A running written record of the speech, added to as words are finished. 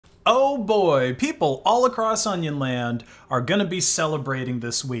Oh boy, people all across Onion Land are going to be celebrating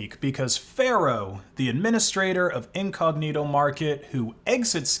this week because Pharaoh, the administrator of Incognito Market who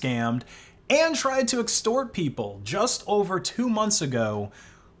exit scammed and tried to extort people just over 2 months ago,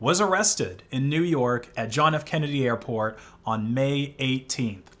 was arrested in New York at John F. Kennedy Airport on May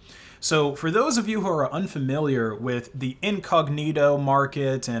 18th. So for those of you who are unfamiliar with the Incognito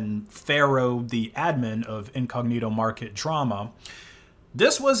Market and Pharaoh, the admin of Incognito Market drama,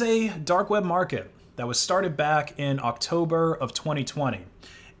 this was a dark web market that was started back in October of 2020,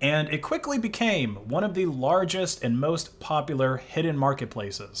 and it quickly became one of the largest and most popular hidden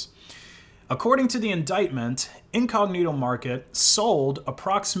marketplaces. According to the indictment, Incognito Market sold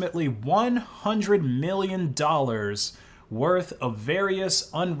approximately $100 million worth of various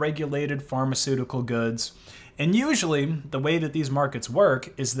unregulated pharmaceutical goods. And usually, the way that these markets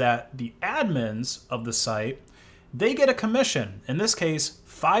work is that the admins of the site, they get a commission, in this case,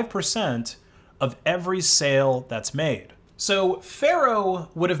 5% of every sale that's made. So Pharaoh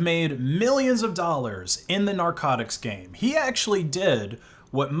would have made millions of dollars in the narcotics game. He actually did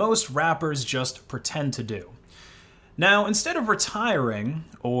what most rappers just pretend to do. Now, instead of retiring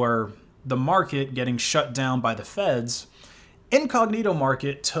or the market getting shut down by the feds, Incognito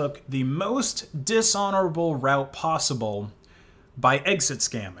Market took the most dishonorable route possible by exit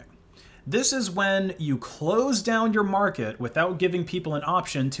scamming. This is when you close down your market without giving people an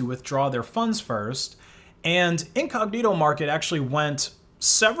option to withdraw their funds first, and Incognito Market actually went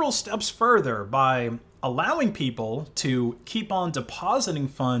several steps further by allowing people to keep on depositing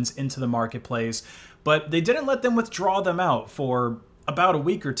funds into the marketplace, but they didn't let them withdraw them out for about a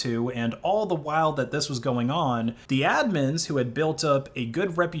week or two, and all the while that this was going on, the admins who had built up a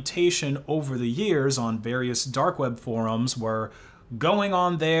good reputation over the years on various dark web forums were going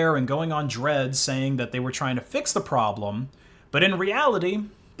on there and going on Dread saying that they were trying to fix the problem, but in reality,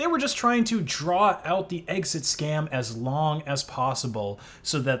 they were just trying to draw out the exit scam as long as possible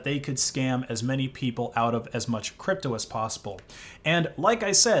so that they could scam as many people out of as much crypto as possible. And like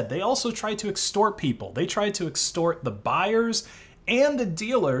I said, they also tried to extort people. They tried to extort the buyers and the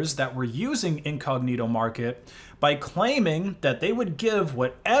dealers that were using Incognito Market by claiming that they would give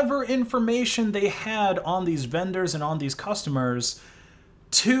whatever information they had on these vendors and on these customers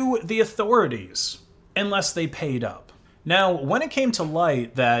to the authorities unless they paid up. Now, when it came to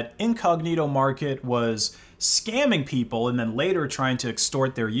light that Incognito Market was scamming people and then later trying to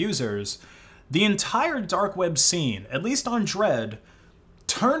extort their users, the entire dark web scene, at least on Dread,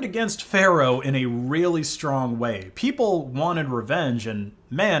 turned against Pharaoh in a really strong way. People wanted revenge, and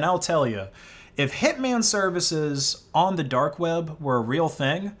man, I'll tell you, if hitman services on the dark web were a real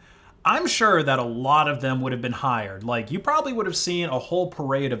thing, I'm sure that a lot of them would have been hired. Like, you probably would have seen a whole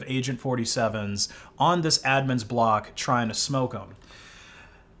parade of Agent 47s on this admin's block trying to smoke them.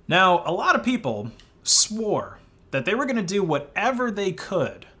 Now, a lot of people swore that they were going to do whatever they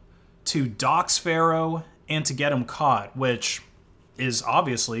could to dox Pharaoh and to get him caught, which is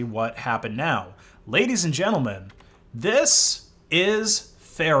obviously what happened now. Ladies and gentlemen, this is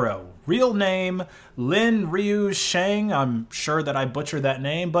Pharaoh. Real name, Lin Rui Siang. I'm sure that I butchered that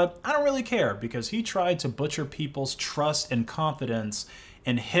name, but I don't really care because he tried to butcher people's trust and confidence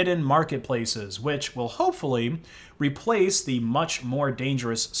in hidden marketplaces, which will hopefully replace the much more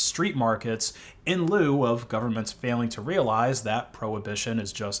dangerous street markets in lieu of governments failing to realize that prohibition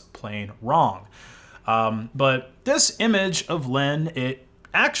is just plain wrong. But this image of Lin, it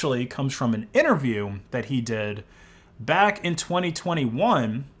actually comes from an interview that he did back in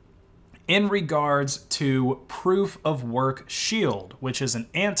 2021 in regards to Proof of Work Shield, which is an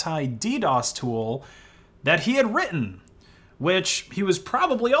anti-DDoS tool that he had written, which he was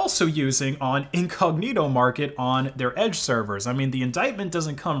probably also using on Incognito Market on their Edge servers. I mean, the indictment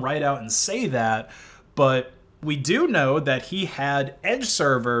doesn't come right out and say that, but we do know that he had Edge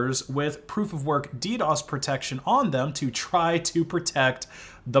servers with Proof of Work DDoS protection on them to try to protect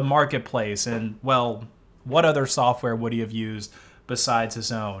the marketplace. And, well, what other software would he have used besides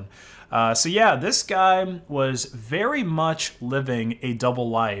his own? So yeah, this guy was very much living a double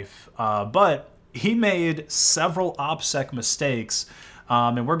life, but he made several OPSEC mistakes,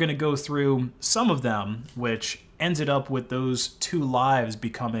 and we're going to go through some of them, which ended up with those two lives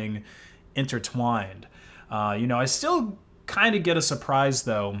becoming intertwined. I still kind of get a surprise,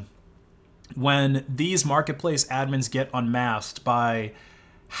 though, when these marketplace admins get unmasked by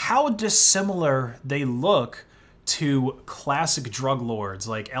how dissimilar they look to classic drug lords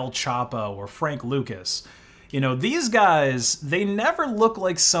like El Chapo or Frank Lucas. These guys, they never look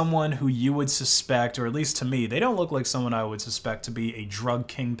like someone who you would suspect, or at least to me, they don't look like someone I would suspect to be a drug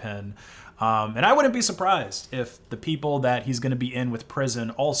kingpin. And I wouldn't be surprised if the people that he's going to be in with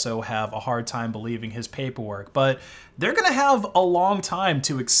prison also have a hard time believing his paperwork. But they're going to have a long time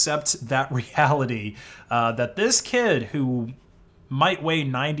to accept that reality, that this kid who might weigh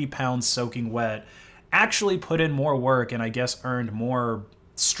 90 pounds soaking wet actually put in more work and I guess earned more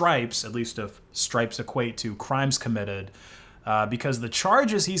stripes, at least if stripes equate to crimes committed, because the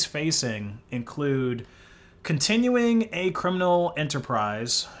charges he's facing include continuing a criminal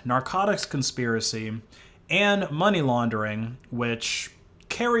enterprise, narcotics conspiracy, and money laundering, which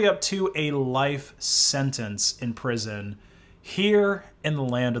carry up to a life sentence in prison here in the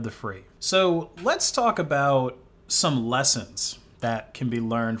land of the free. So let's talk about some lessons that can be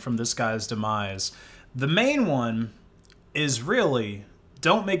learned from this guy's demise. The main one is really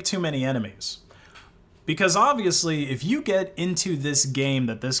don't make too many enemies. Because obviously, if you get into this game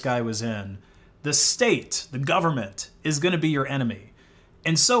that this guy was in, the state, the government, is going to be your enemy.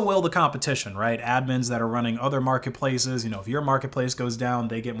 And so will the competition, right? Admins that are running other marketplaces, if your marketplace goes down,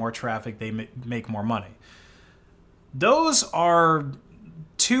 they get more traffic, they make more money. Those are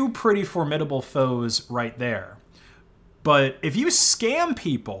two pretty formidable foes right there. But if you scam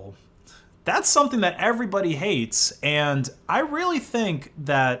people, that's something that everybody hates. And I really think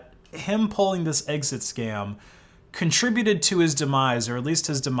that him pulling this exit scam contributed to his demise, or at least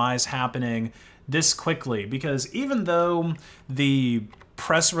his demise happening this quickly, because even though the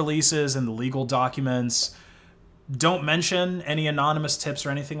press releases and the legal documents don't mention any anonymous tips or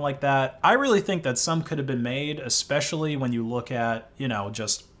anything like that, I really think that some could have been made, especially when you look at,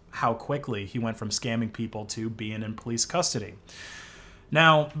 just how quickly he went from scamming people to being in police custody.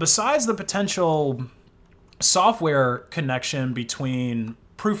 Now, besides the potential software connection between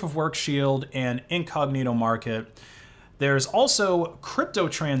Proof of Work Shield and Incognito Market, there's also crypto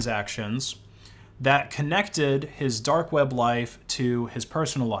transactions that connected his dark web life to his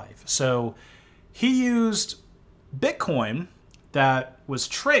personal life. So he used Bitcoin that was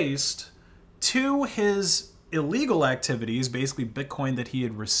traced to his illegal activities, basically Bitcoin that he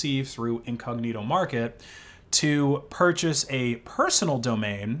had received through Incognito Market, to purchase a personal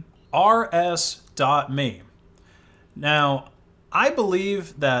domain, rs.me. Now, I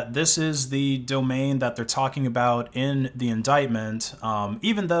believe that this is the domain that they're talking about in the indictment,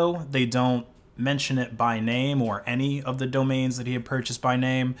 even though they don't mention it by name or any of the domains that he had purchased by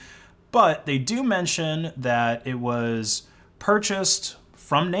name, but they do mention that it was purchased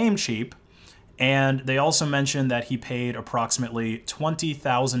from Namecheap, and they also mention that he paid approximately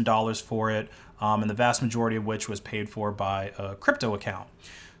 $20,000 for it, and the vast majority of which was paid for by a crypto account.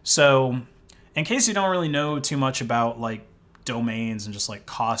 So in case you don't really know too much about domains and just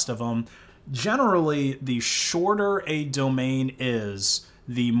cost of them, generally the shorter a domain is,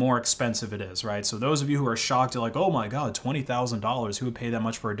 the more expensive it is, right? So those of you who are shocked at oh my God, $20,000, who would pay that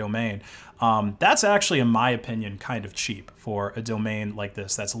much for a domain? That's actually, in my opinion, kind of cheap for a domain like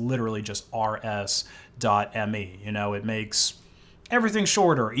this. That's literally just rs.me. It makes everything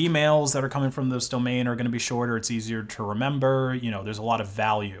shorter. Emails that are coming from this domain are going to be shorter. It's easier to remember. There's a lot of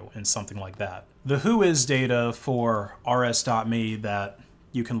value in something like that. The whois data for rs.me that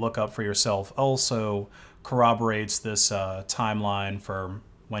you can look up for yourself also corroborates this timeline for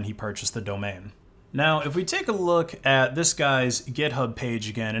when he purchased the domain. Now, if we take a look at this guy's GitHub page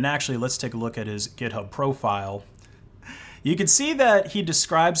again, and actually let's take a look at his GitHub profile, you can see that he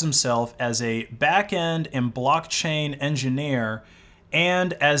describes himself as a back-end and blockchain engineer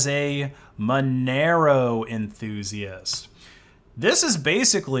and as a Monero enthusiast. This is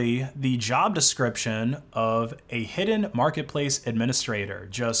basically the job description of a hidden marketplace administrator,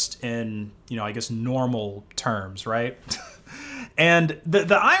 just in, I guess, normal terms, right? And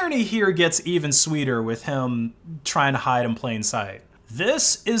the irony here gets even sweeter with him trying to hide in plain sight.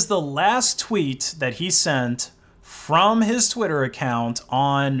 This is the last tweet that he sent from his Twitter account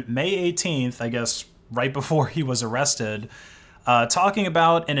on May 18th, I guess right before he was arrested, talking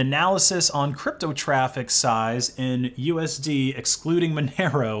about an analysis on crypto traffic size in USD, excluding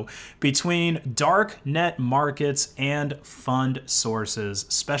Monero, between Darknet markets and fund sources.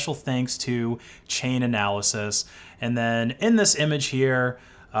 Special thanks to Chain Analysis. And then in this image here,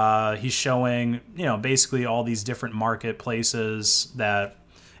 he's showing, basically all these different marketplaces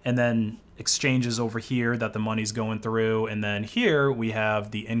and then exchanges over here that the money's going through. And then here we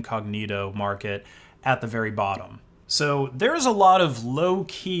have the Incognito Market at the very bottom. So there's a lot of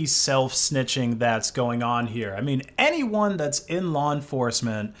low-key self-snitching that's going on here. I mean, anyone that's in law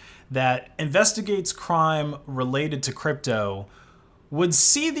enforcement that investigates crime related to crypto would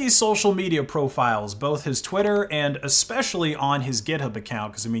see these social media profiles, both his Twitter and especially on his GitHub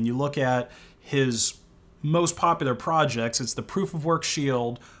account. Because, I mean, you look at his most popular projects, it's the Proof of Work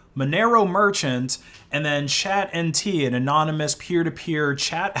Shield, Monero merchant, and then ChatNT, an anonymous peer-to-peer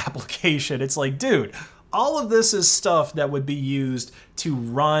chat application. It's like, dude, all of this is stuff that would be used to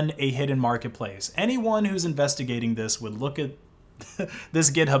run a hidden marketplace. Anyone who's investigating this would look at this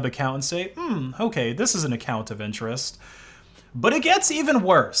GitHub account and say, okay, this is an account of interest. But it gets even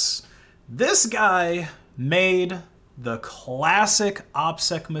worse. This guy made the classic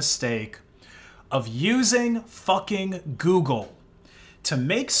OPSEC mistake of using fucking Google to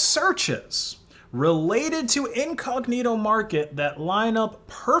make searches related to Incognito Market that line up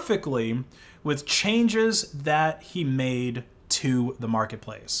perfectly with changes that he made to the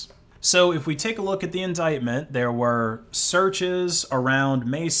marketplace. So if we take a look at the indictment, there were searches around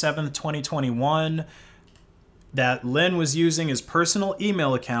May 7th, 2021 that Lin was using his personal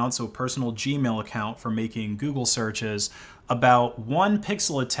email account, so a personal Gmail account, for making Google searches about 1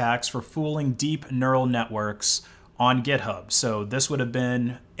 pixel attacks for fooling deep neural networks on GitHub. So this would have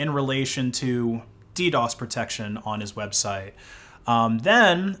been in relation to DDoS protection on his website.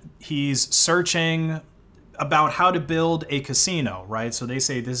 Then he's searching about how to build a casino, right? So they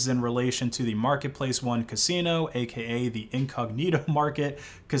say this is in relation to the Marketplace 1 casino, aka the Incognito Market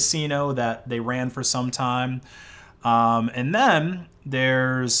casino that they ran for some time. And then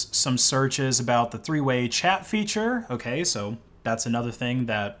there's some searches about the 3-way chat feature. Okay, so that's another thing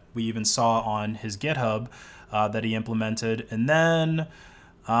that we even saw on his GitHub that he implemented. And then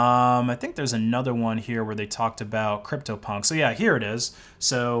I think there's another one here where they talked about CryptoPunk. So yeah, here it is.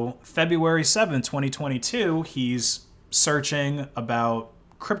 So February 7th, 2022, he's searching about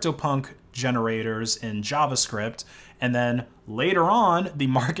CryptoPunk generators in JavaScript. And then later on, the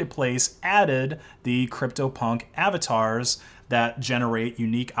marketplace added the CryptoPunk avatars that generate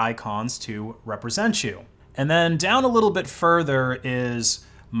unique icons to represent you. And then down a little bit further is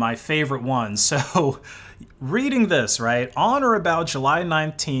my favorite one. So reading this, right, on or about July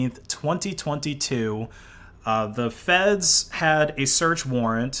 19th, 2022, the feds had a search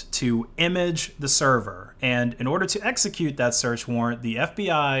warrant to image the server. And in order to execute that search warrant, the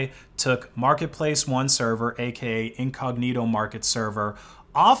FBI took Marketplace 1 server, aka Incognito Market server,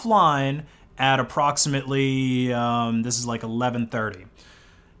 offline at approximately, this is like 11:30.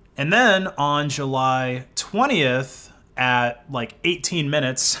 And then on July 20th, at like 18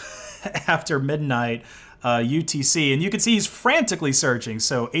 minutes after midnight UTC, and you can see he's frantically searching.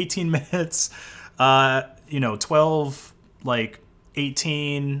 So 18 minutes, 12, like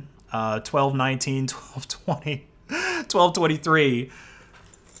 18, 12, 19, 12, 20, 12, 23.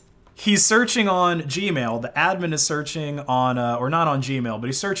 He's searching on Gmail. The admin is searching on, or not on Gmail, but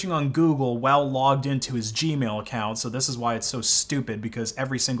he's searching on Google while logged into his Gmail account. So this is why it's so stupid, because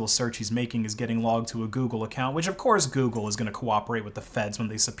every single search he's making is getting logged to a Google account, which of course Google is going to cooperate with the feds when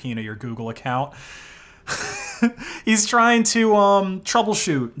they subpoena your Google account. He's trying to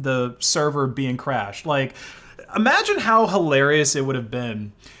troubleshoot the server being crashed. Like, imagine how hilarious it would have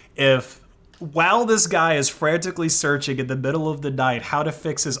been if, while this guy is frantically searching in the middle of the night how to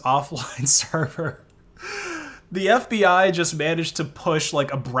fix his offline server, the FBI just managed to push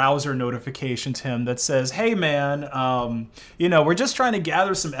like a browser notification to him that says, hey man, we're just trying to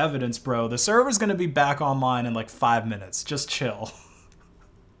gather some evidence, bro. The server's gonna be back online in like 5 minutes. Just chill.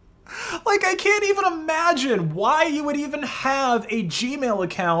 Like, I can't even imagine why you would even have a Gmail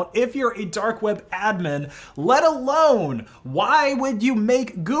account if you're a dark web admin, let alone why would you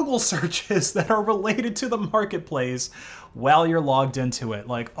make Google searches that are related to the marketplace while you're logged into it?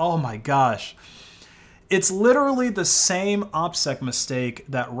 Like, oh my gosh. It's literally the same OPSEC mistake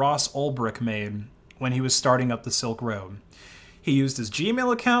that Ross Ulbricht made when he was starting up the Silk Road. He used his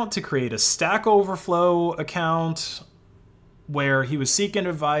Gmail account to create a Stack Overflow account where he was seeking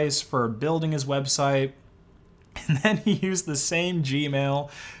advice for building his website, and then he used the same Gmail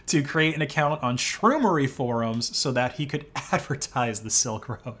to create an account on Shroomery forums so that he could advertise the Silk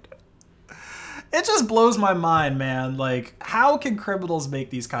Road. It just blows my mind, man. Like, how can criminals make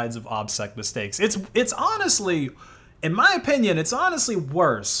these kinds of OPSEC mistakes? It's honestly, in my opinion, it's honestly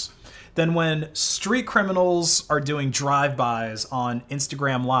worse than when street criminals are doing drive-bys on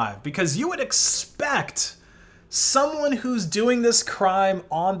Instagram Live, because you would expect someone who's doing this crime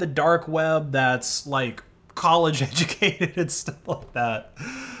on the dark web that's like college educated and stuff like that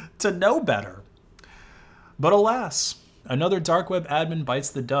to know better. But alas, another dark web admin bites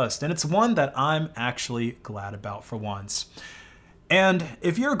the dust, and it's one that I'm actually glad about for once. And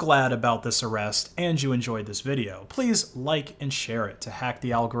if you're glad about this arrest and you enjoyed this video, please like and share it to hack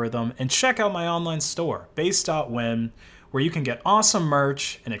the algorithm, and check out my online store, based.win, where you can get awesome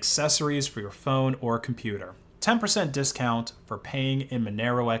merch and accessories for your phone or computer. 10% discount for paying in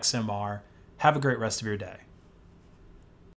Monero XMR. Have a great rest of your day.